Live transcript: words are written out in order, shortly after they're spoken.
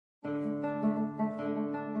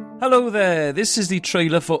Hello there, this is the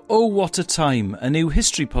trailer for Oh What a Time, a new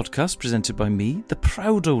history podcast presented by me, the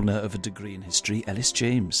proud owner of a degree in history, Ellis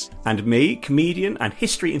James. And me, comedian and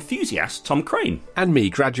history enthusiast, Tom Crane. And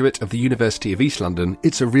me, graduate of the University of East London,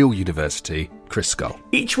 it's a real university, Chris Scull.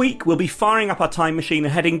 Each week we'll be firing up our time machine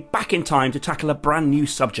and heading back in time to tackle a brand new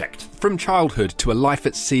subject. From childhood to a life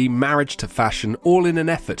at sea, marriage to fashion, all in an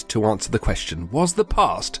effort to answer the question, was the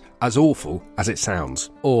past as awful as it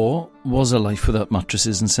sounds? Or was a life without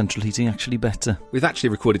mattresses and central heating actually better? We've actually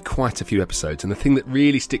recorded quite a few episodes, and the thing that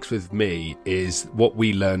really sticks with me is what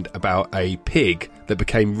we learned about a pig that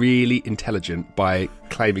became really intelligent by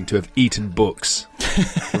claiming to have eaten books.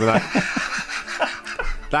 Remember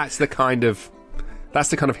that? That's the kind of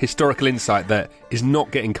historical insight that is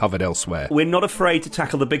not getting covered elsewhere. We're not afraid to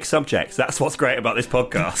tackle the big subjects. That's what's great about this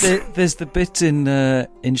podcast. There's the bit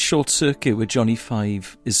in Short Circuit where Johnny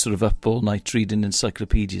Five is sort of up all night reading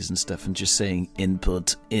encyclopedias and stuff and just saying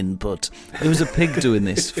input. There was a pig doing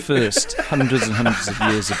this first, hundreds and hundreds of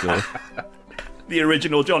years ago. The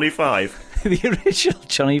original Johnny Five. The original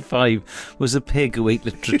Johnny Five was a pig who ate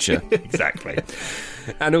literature. Exactly.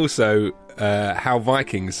 And also how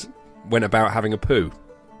Vikings went about having a poo.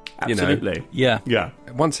 Absolutely. You know? Yeah.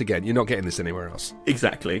 Once again, you're not getting this anywhere else.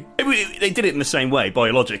 Exactly. They did it in the same way,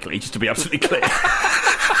 biologically, just to be absolutely clear.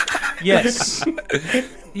 Yes.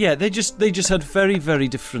 Yeah, they just had very, very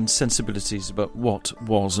different sensibilities about what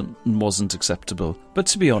was and wasn't acceptable. But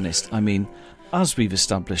to be honest, I mean, as we've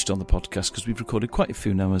established on the podcast, because we've recorded quite a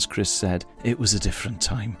few now, as Chris said, it was a different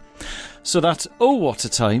time. So that, oh, what a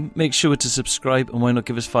time. Make sure to subscribe, and why not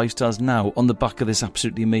give us 5 stars now on the back of this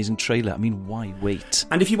absolutely amazing trailer? I mean, why wait?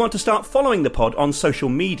 And if you want to start following the pod on social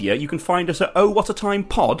media, you can find us at Oh What a Time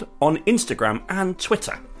Pod on Instagram and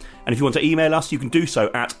Twitter. And if you want to email us, you can do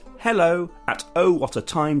so at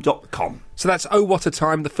hello@ohwhatatime.com. So that's Oh What a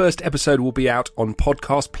Time. The first episode will be out on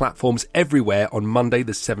podcast platforms everywhere on Monday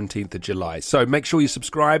the 17th of July. So make sure you're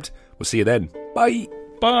subscribed. We'll see you then. Bye.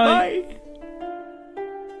 Bye. Bye.